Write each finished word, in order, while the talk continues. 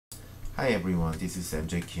Hi everyone, this is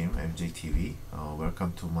MJ Kim, MJTV.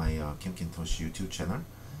 Welcome to my Kim Kintosh YouTube channel.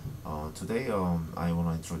 Today I want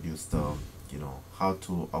to introduce the how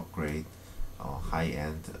to upgrade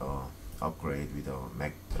high-end upgrade with a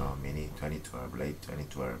Mac Mini 2012, late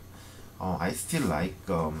 2012. I still like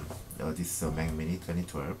this Mac Mini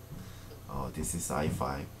 2012. This is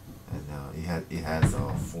i5, and it has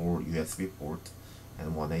 4 USB port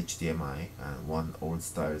and 1 HDMI and 1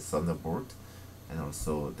 old-style Thunderbolt, and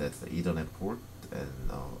also that's the Ethernet port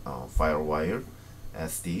and FireWire,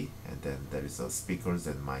 SD, and then there is speakers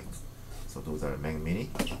and mic. So those are Mac Mini.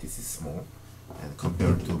 This is small, and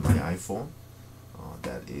compared to my iPhone,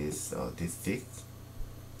 that is this thick,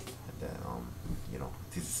 and then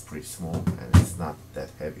this is pretty small and it's not that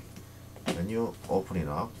heavy. When you open it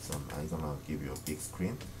up, so I'm gonna give you a big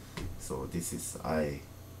screen. So this is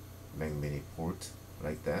Mac Mini port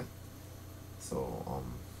like that. So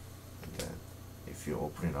and then if you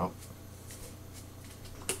open it up,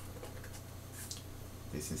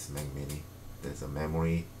 this is Mac Mini. There's a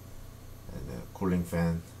memory and a cooling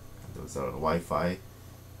fan, and those are Wi-Fi, and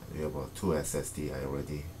we have 2 SSD. I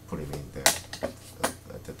already put them in there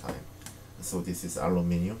at the time. So this is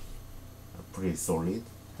aluminum, pretty solid,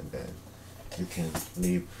 and then you can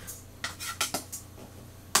leave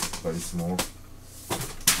very small,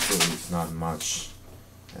 so it's not much,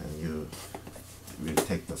 and you will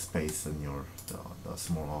take the space in your the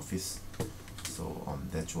small office. So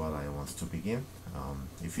that's what I want to begin.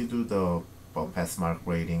 If you do the pass mark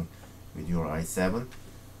rating with your i7,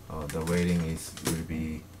 the rating will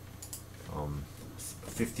be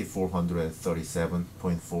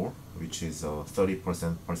 5437.4, which is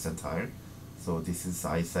 30% percentile. So this is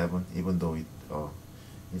i7, even though it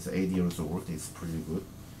is 8 years old, it's pretty good.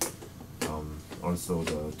 Also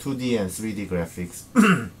the 2D and 3D graphics,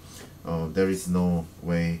 there is no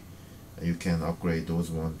way you can upgrade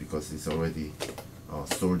those ones because it's already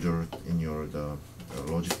soldered in your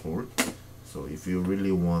logic board. So if you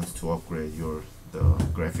really want to upgrade the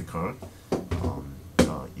graphic card,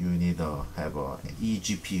 you need to have a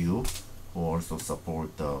eGPU who also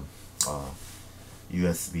support the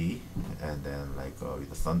USB, and then with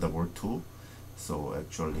the Thunderbolt 2. So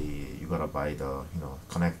actually you gotta buy the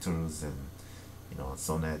connectors and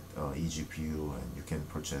Sonet eGPU, and you can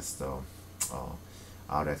purchase the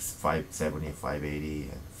RX 570, 580,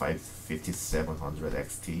 and 5700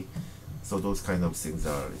 XT. So those kind of things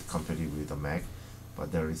are compatible with the Mac,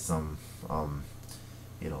 but there is some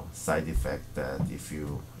side effect that if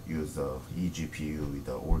you use the eGPU with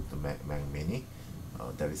the old Mac Mini,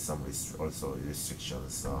 there is some also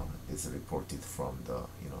restrictions is reported from the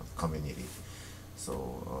community.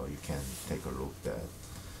 So you can take a look at that.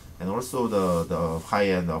 And also the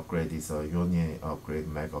high-end upgrade is a Uni upgrade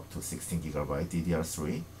Mac up to 16 GB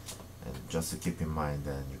DDR3, and just to keep in mind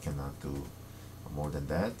that you cannot do more than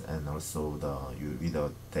that. And also with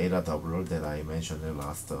the data doubler that I mentioned in the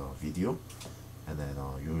last video, and then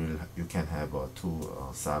you can have 2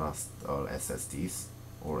 SATA SSDs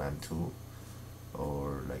or M.2,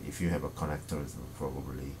 or if you have a connectors,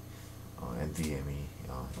 probably NVMe,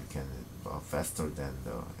 you can faster than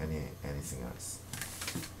anything else.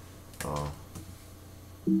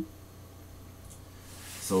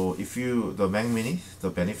 So if the Mac Mini, the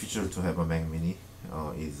beneficial to have a Mac Mini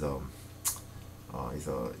is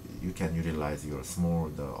you can utilize your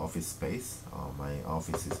the office space. My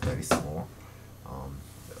office is very small.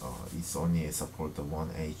 It's only support the 1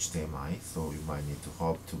 HDMI, so you might need to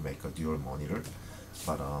hub to make a dual monitor.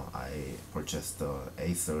 But I purchased the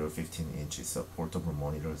Acer 15 inches portable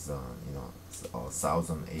monitors,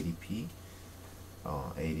 1080p.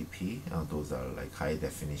 80p. Those are high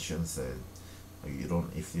definitions, and you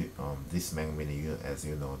don't, if you this Mac Mini, as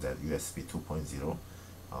you know, that USB 2.0,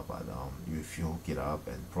 but if you hook it up,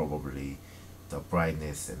 and probably the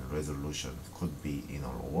brightness and resolution could be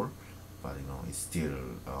lower, but it's still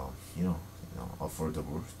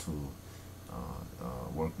affordable to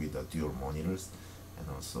work with the dual monitors. And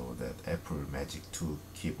also that Apple Magic 2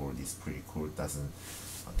 keyboard is pretty cool.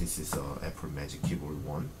 This is Apple Magic Keyboard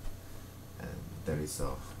 1, and there is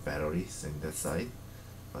batteries in that side,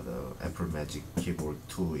 but Apple Magic Keyboard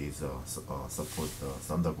 2 is support the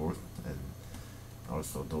Thunderbolt, and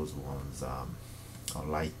also those ones are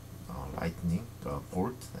lightning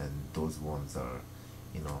port, and those ones are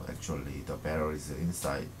actually the batteries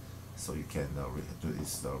inside, so you can do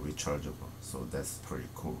this rechargeable. So that's pretty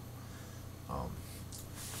cool.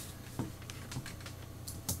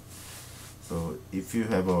 So if you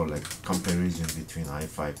have a comparison between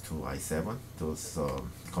i5 to i7, those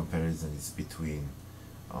comparison is between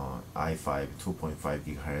i5 2.5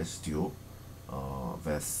 GHz duo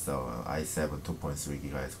VS i7 2.3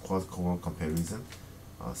 GHz quad core comparison.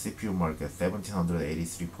 CPU mark at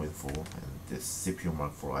 1783.4, and this CPU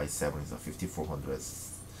mark for i7 is a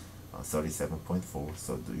 5437.4.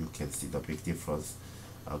 So you can see the big difference.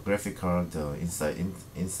 Graphic card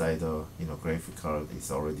inside the graphic card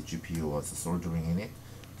is already GPU was soldering in it,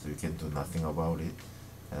 so you can do nothing about it.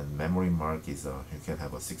 And memory mark is you can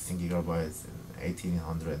have a 16 gigabytes and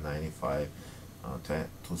 1895,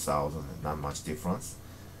 2000, not much difference.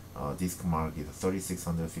 Disk mark is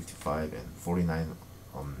 3655 and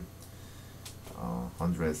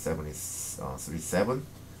 49,173.7,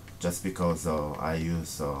 just because I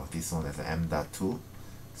use this one as M.2.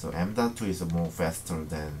 So M.2 is more faster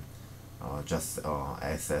than just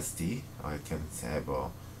SSD. I can have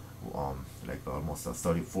like almost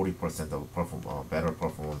 30-40% of better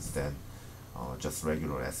performance than just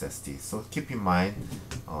regular SSD. So keep in mind,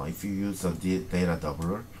 if you use a data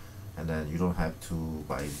doubler, and then you don't have to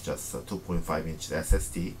buy just a 2.5-inch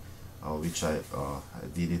SSD, which I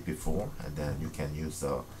did it before, and then you can use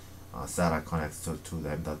a SATA connector to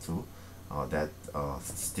the M.2. That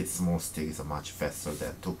small stick is much faster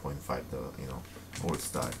than 2.5, the old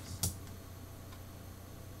styles.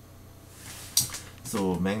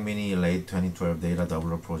 So macmini late 2012 data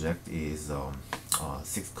doubler project is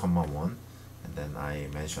 6,1, and then I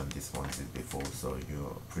mentioned this one before, so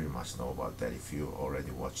you pretty much know about that if you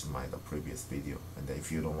already watched the previous video. And then if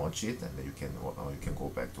you don't watch it, and then you can go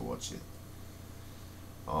back to watch it.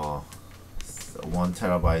 1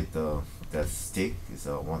 terabyte that stick is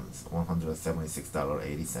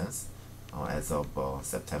 $176.80 as of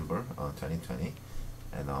September 2020,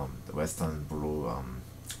 and the Western Blue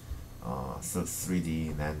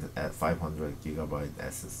 3D NAND at 500 gigabyte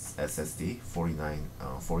SSD,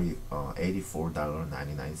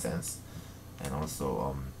 $84.99, and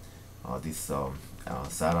also this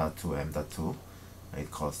SATA to M.2, it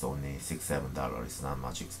costs only $6-7. It's not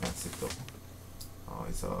much expensive though.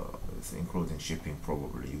 It's including shipping,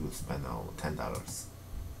 probably you will spend $10.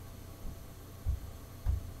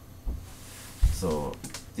 So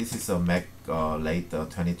this is a Mac late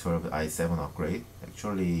 2012 i7 upgrade.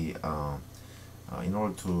 Actually, in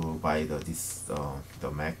order to buy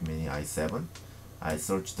the Mac Mini i7, I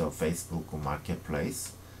searched the Facebook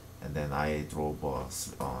Marketplace, and then I drove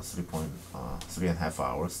 3.5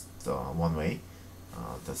 hours one way,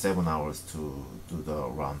 the 7 hours to do the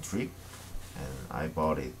round trip. And I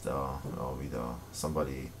bought it with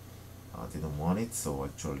somebody didn't want it, so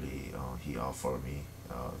actually he offered me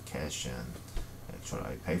cash, and actually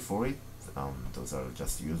I pay for it. Those are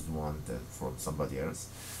just used one that from somebody else.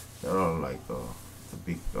 There are like the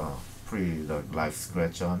big pretty live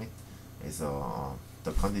scratch on it. Is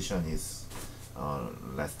the condition is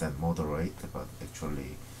less than moderate, but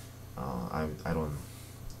actually I don't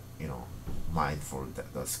mind for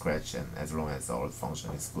the scratch, and as long as all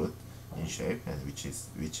function is good in shape, and which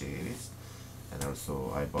it is. And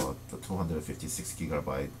also I bought the 256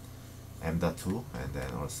 gigabyte M.2, and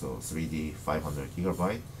then also 3D 500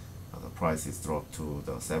 gigabyte. The price is dropped to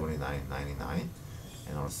the $79.99,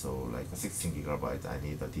 and also like a 16 gigabyte I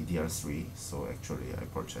need a DDR3, so actually I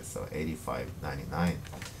purchased $85.99.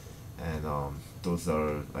 And those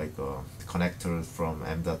are like connectors from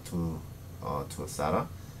M.2 to a SATA,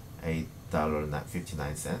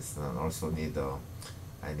 $8.59, and also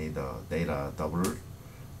I need a data doubler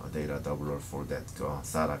for that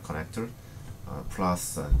SATA connector.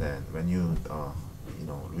 Plus, and then when you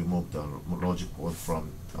remove the logic board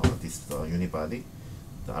from this unibody,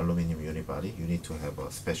 the aluminum unibody, you need to have a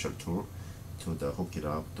special tool to hook it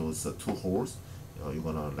up. Those two holes, you're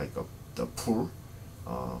gonna like the pull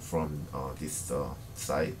from this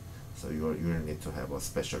side. So you need to have a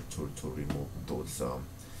special tool to remove those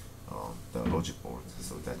the logic board.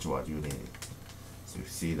 So that's what you need. So you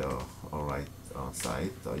see the right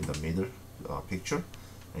side in the middle picture,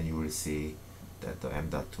 and you will see that the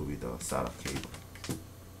M.2 with the SATA cable.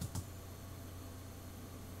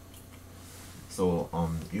 So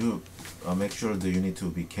you make sure that you need to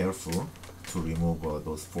be careful to remove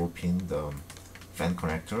those 4-pin fan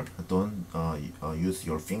connector. Don't use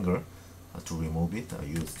your finger to remove it.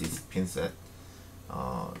 Use this pin set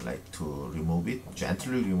like to remove it.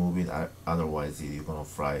 Gently remove it, otherwise you're gonna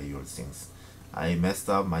fry your things. I messed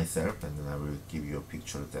up myself, and then I will give you a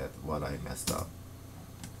picture that what I messed up.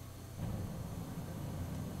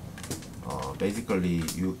 Basically,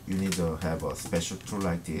 you need to have a special tool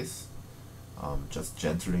like this. Just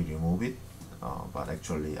gently remove it, but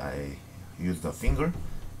actually I used the finger,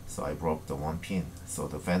 so I broke the 1 pin. So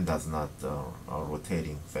the fan does not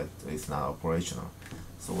rotating, fan is not operational.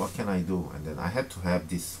 So what can I do? And then I had to have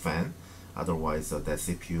this fan otherwise that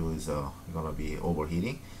CPU is gonna be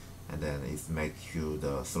overheating, and then it makes you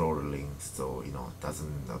the throttling, so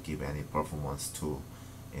doesn't give any performance to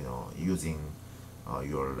using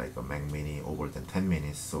your like a Mac Mini over than 10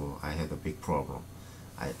 minutes. So I had a big problem.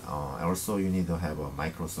 Also you need to have a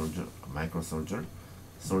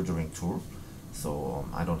soldering tool. So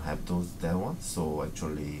I don't have that one. So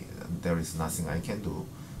actually there is nothing I can do.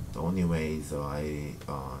 The only way is I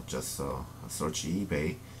just search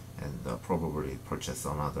eBay and probably purchase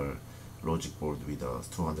another logic board with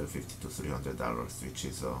 $250 to $300, which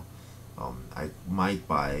is I might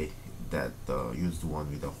buy that used one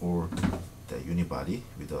with the unibody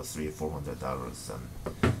with $300-400 and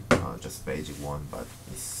just basic one, but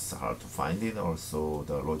it's hard to find it. Also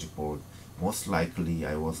the logic board, most likely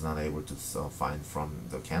I was not able to find from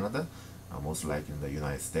the Canada, most likely in the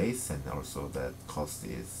United States, and also that cost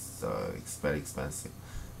is very expensive.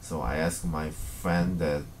 So I asked my friend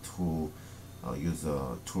that who use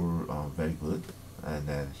a tool very good, and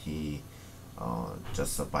then he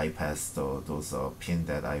just bypassed those pin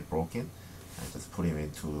that I broke in, and just put him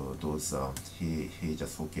into those. He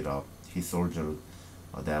just hooked it up. He soldered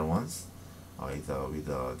that ones with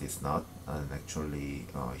this nut, and actually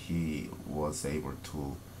he was able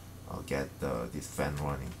to get this fan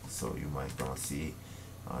running. So you might gonna see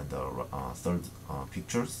the third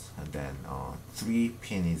pictures, and then 3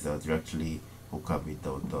 pin is directly hooked up with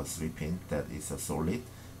the 3 pin that is solid,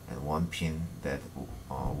 and 1 pin that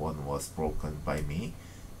one was broken by me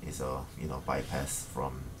is a bypass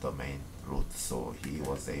from the main root. So he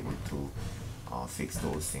was able to fix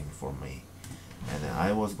those things for me. And then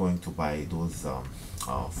I was going to buy those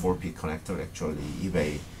 4-pin connector. Actually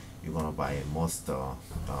eBay, you're gonna buy most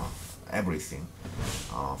everything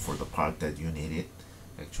for the part that you need it.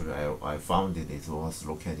 Actually I found it. It was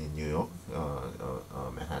located in New York,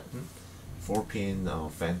 Manhattan. 4-pin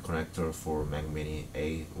fan connector for Mac Mini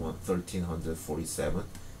A1347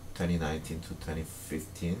 2019 to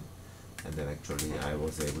 2015, and then actually I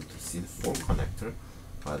was able to see the 4 connector,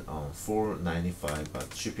 but $495,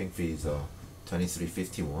 but shipping fee is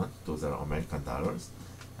 $23.51. Those are American dollars,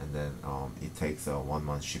 and then it takes 1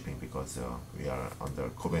 month shipping because we are under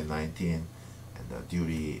COVID-19, and the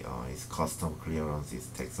duty is custom clearance. It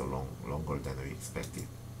takes longer than we expected.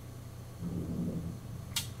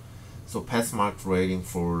 So pass mark rating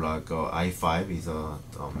for like i5 is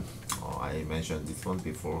I mentioned this one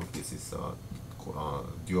before. This is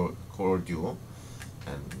Core Duo,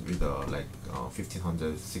 and with like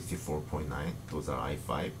 1564.9. Those are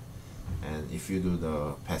i5. And if you do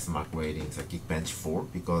the pass mark ratings, a Geekbench 4,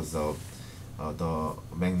 because of the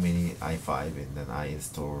Mac Mini i5, and then I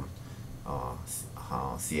installed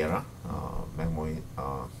Sierra,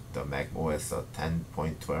 the Mac OS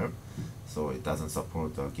 10.12, so it doesn't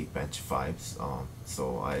support the Geekbench 5.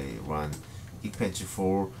 So I run Geekbench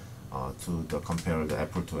 4 to compare the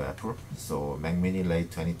apple to apple. So Mac Mini late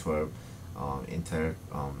 2012 Intel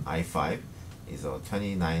i5 is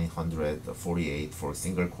 2948 for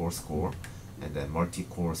single core score, and then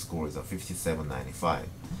multi-core score is 5795.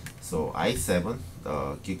 So i7,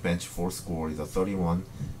 the Geekbench 4 score is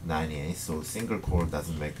 3198. So single core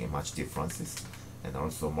doesn't make much differences, and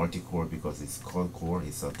also multi-core, because it's quad core,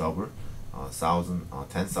 is a double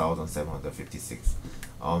 10,756.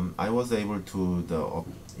 I was able to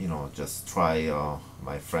just try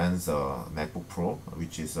my friend's MacBook Pro,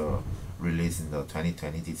 which is released in the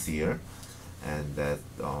 2020 this year, and that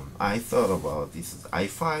I thought about this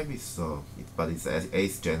i5 is but it's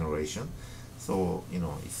 8th generation, so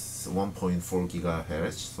it's 1.4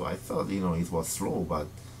 gigahertz. So I thought it was slow, but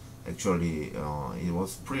actually it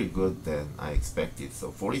was pretty good than I expected.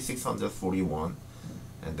 So 4641,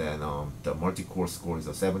 and then the multi-core score is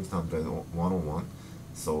a 1701.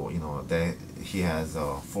 So he has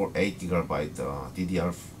 8 gigabyte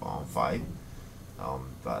DDR5,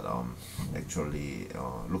 but actually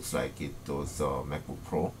looks like it was MacBook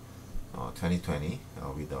Pro 2020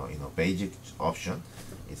 with basic option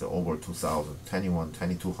is over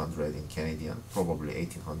 2200 in Canadian, probably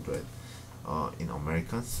 1800 in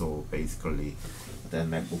American. So basically that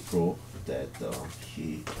MacBook Pro that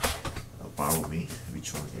he borrowed me,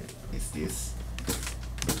 which one is this?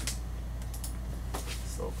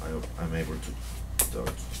 So I'm able to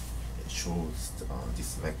show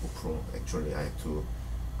this MacBook Pro. Actually I have to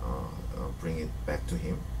bring it back to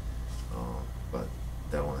him, but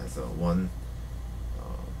that one has one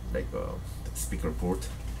speaker port,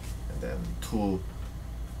 and then 2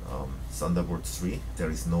 Thunderbolt 3.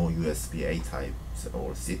 There is no USB A type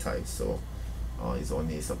or C type, so it's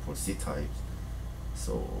only support C type.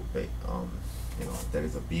 So there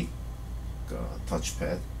is a big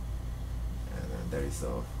touchpad, and then there is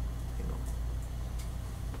a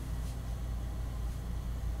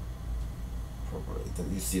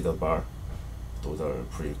You see the bar? Those are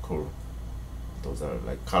pretty cool. Those are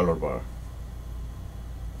like color bar.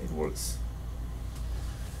 It works.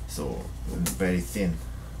 So very thin.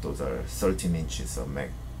 Those are 13 inches of Mac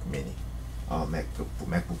Mini,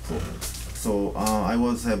 MacBook Pro. So I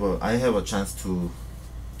have a chance to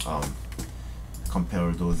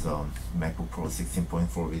compare those MacBook Pro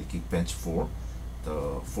 16.4 with Geekbench 4,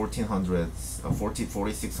 the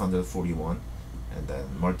 4641, and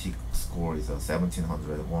then multi score is a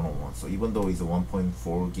 1700 101. So even though it's a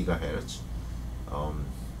 1.4 gigahertz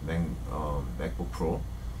MacBook Pro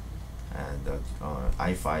and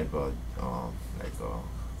i5 like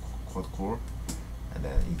quad core, and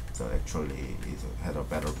then it actually had a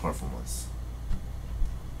better performance.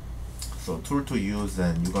 So tool to use,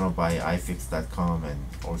 and you're gonna buy ifix.com, and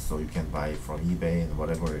also you can buy from eBay and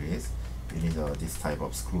whatever it is. You need this type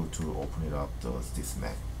of screw to open it up, this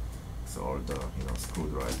Mac. So all the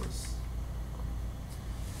screwdrivers.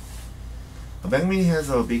 The Mac Mini has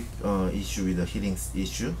a big issue with the heating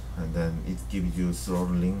issue, and then it gives you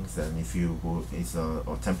throttling, and if you go,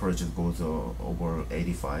 or temperature goes over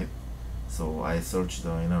 85. So I searched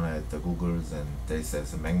the internet, the Googles, and they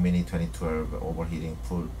says Mac Mini 2012 overheating,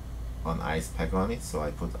 put on icepack on it. So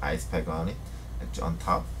I put icepack on it on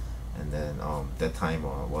top, and then that time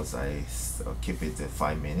was I keep it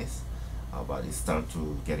 5 minutes, but it start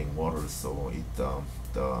to getting water. So it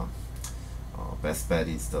the best bet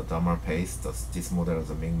is the thermal paste. This model of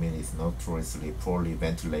the Mac Mini is notoriously poorly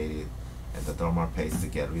ventilated, and the thermal paste to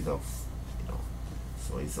get rid of,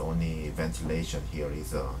 so it's only ventilation here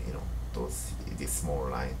is this small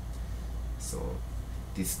line. So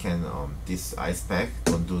this can this ice pack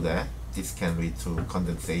don't do that. This can lead to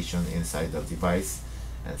condensation inside the device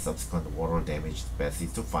and subsequent water damage. Best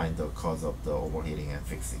is to find the cause of the overheating and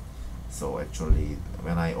fix it. So actually,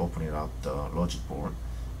 when I open it up, the logic board,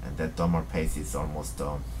 and that thermal paste is almost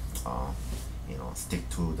stick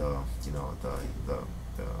to the the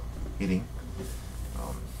heating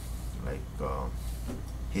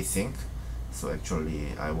heat sink. So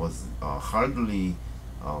actually I was hardly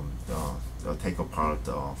take apart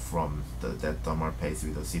from that thermal paste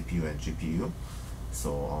with the CPU and GPU.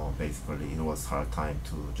 So basically it was hard time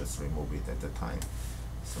to just remove it at the time.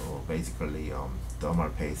 So basically thermal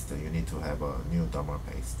paste, you need to have a new thermal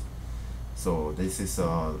paste. So this is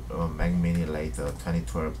a Mac Mini late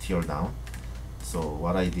 2012 teardown. So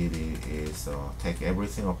what I did is take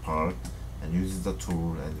everything apart and use the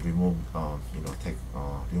tool and remove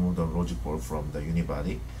remove the logic board from the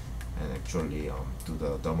unibody, and actually do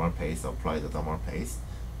the thermal paste, apply the thermal paste,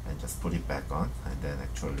 and just put it back on, and then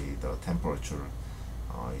actually the temperature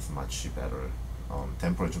is much better.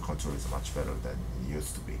 Temperature control is much better than it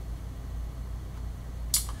used to be.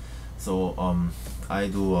 So I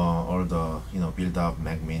do all the build up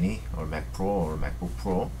Mac Mini or Mac Pro or MacBook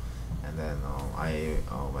Pro, and then I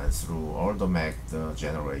went through all the Mac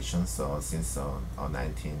generations since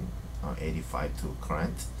 1985 to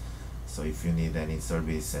current. So if you need any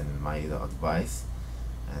service and my advice,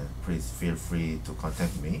 and please feel free to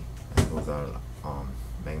contact me. And those are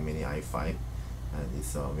Mac Mini i5, and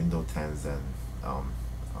it's Windows 10s and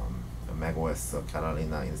Mac OS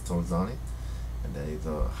Catalina installs on it, and then it's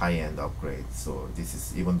a high-end upgrade. So this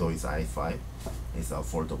is, even though it's i5, it's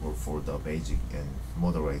affordable for the basic and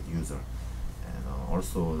moderate user. And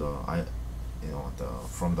also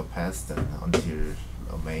from the past and until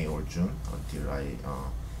May or June, until I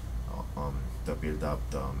build up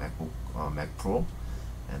the Mac Pro,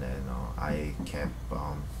 and then I kept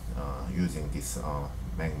using this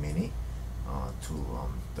Mac Mini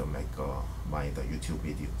to make the YouTube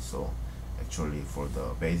video. So actually for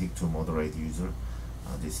the basic to moderate user,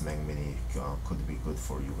 this Mac Mini could be good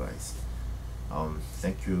for you guys.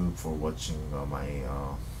 Thank you for watching my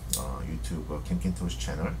YouTube Kinkintosh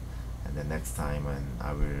channel, and then next time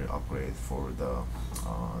I will upgrade for the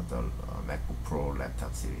MacBook Pro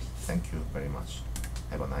laptop series. Thank you very much.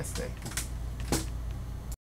 Have a nice day.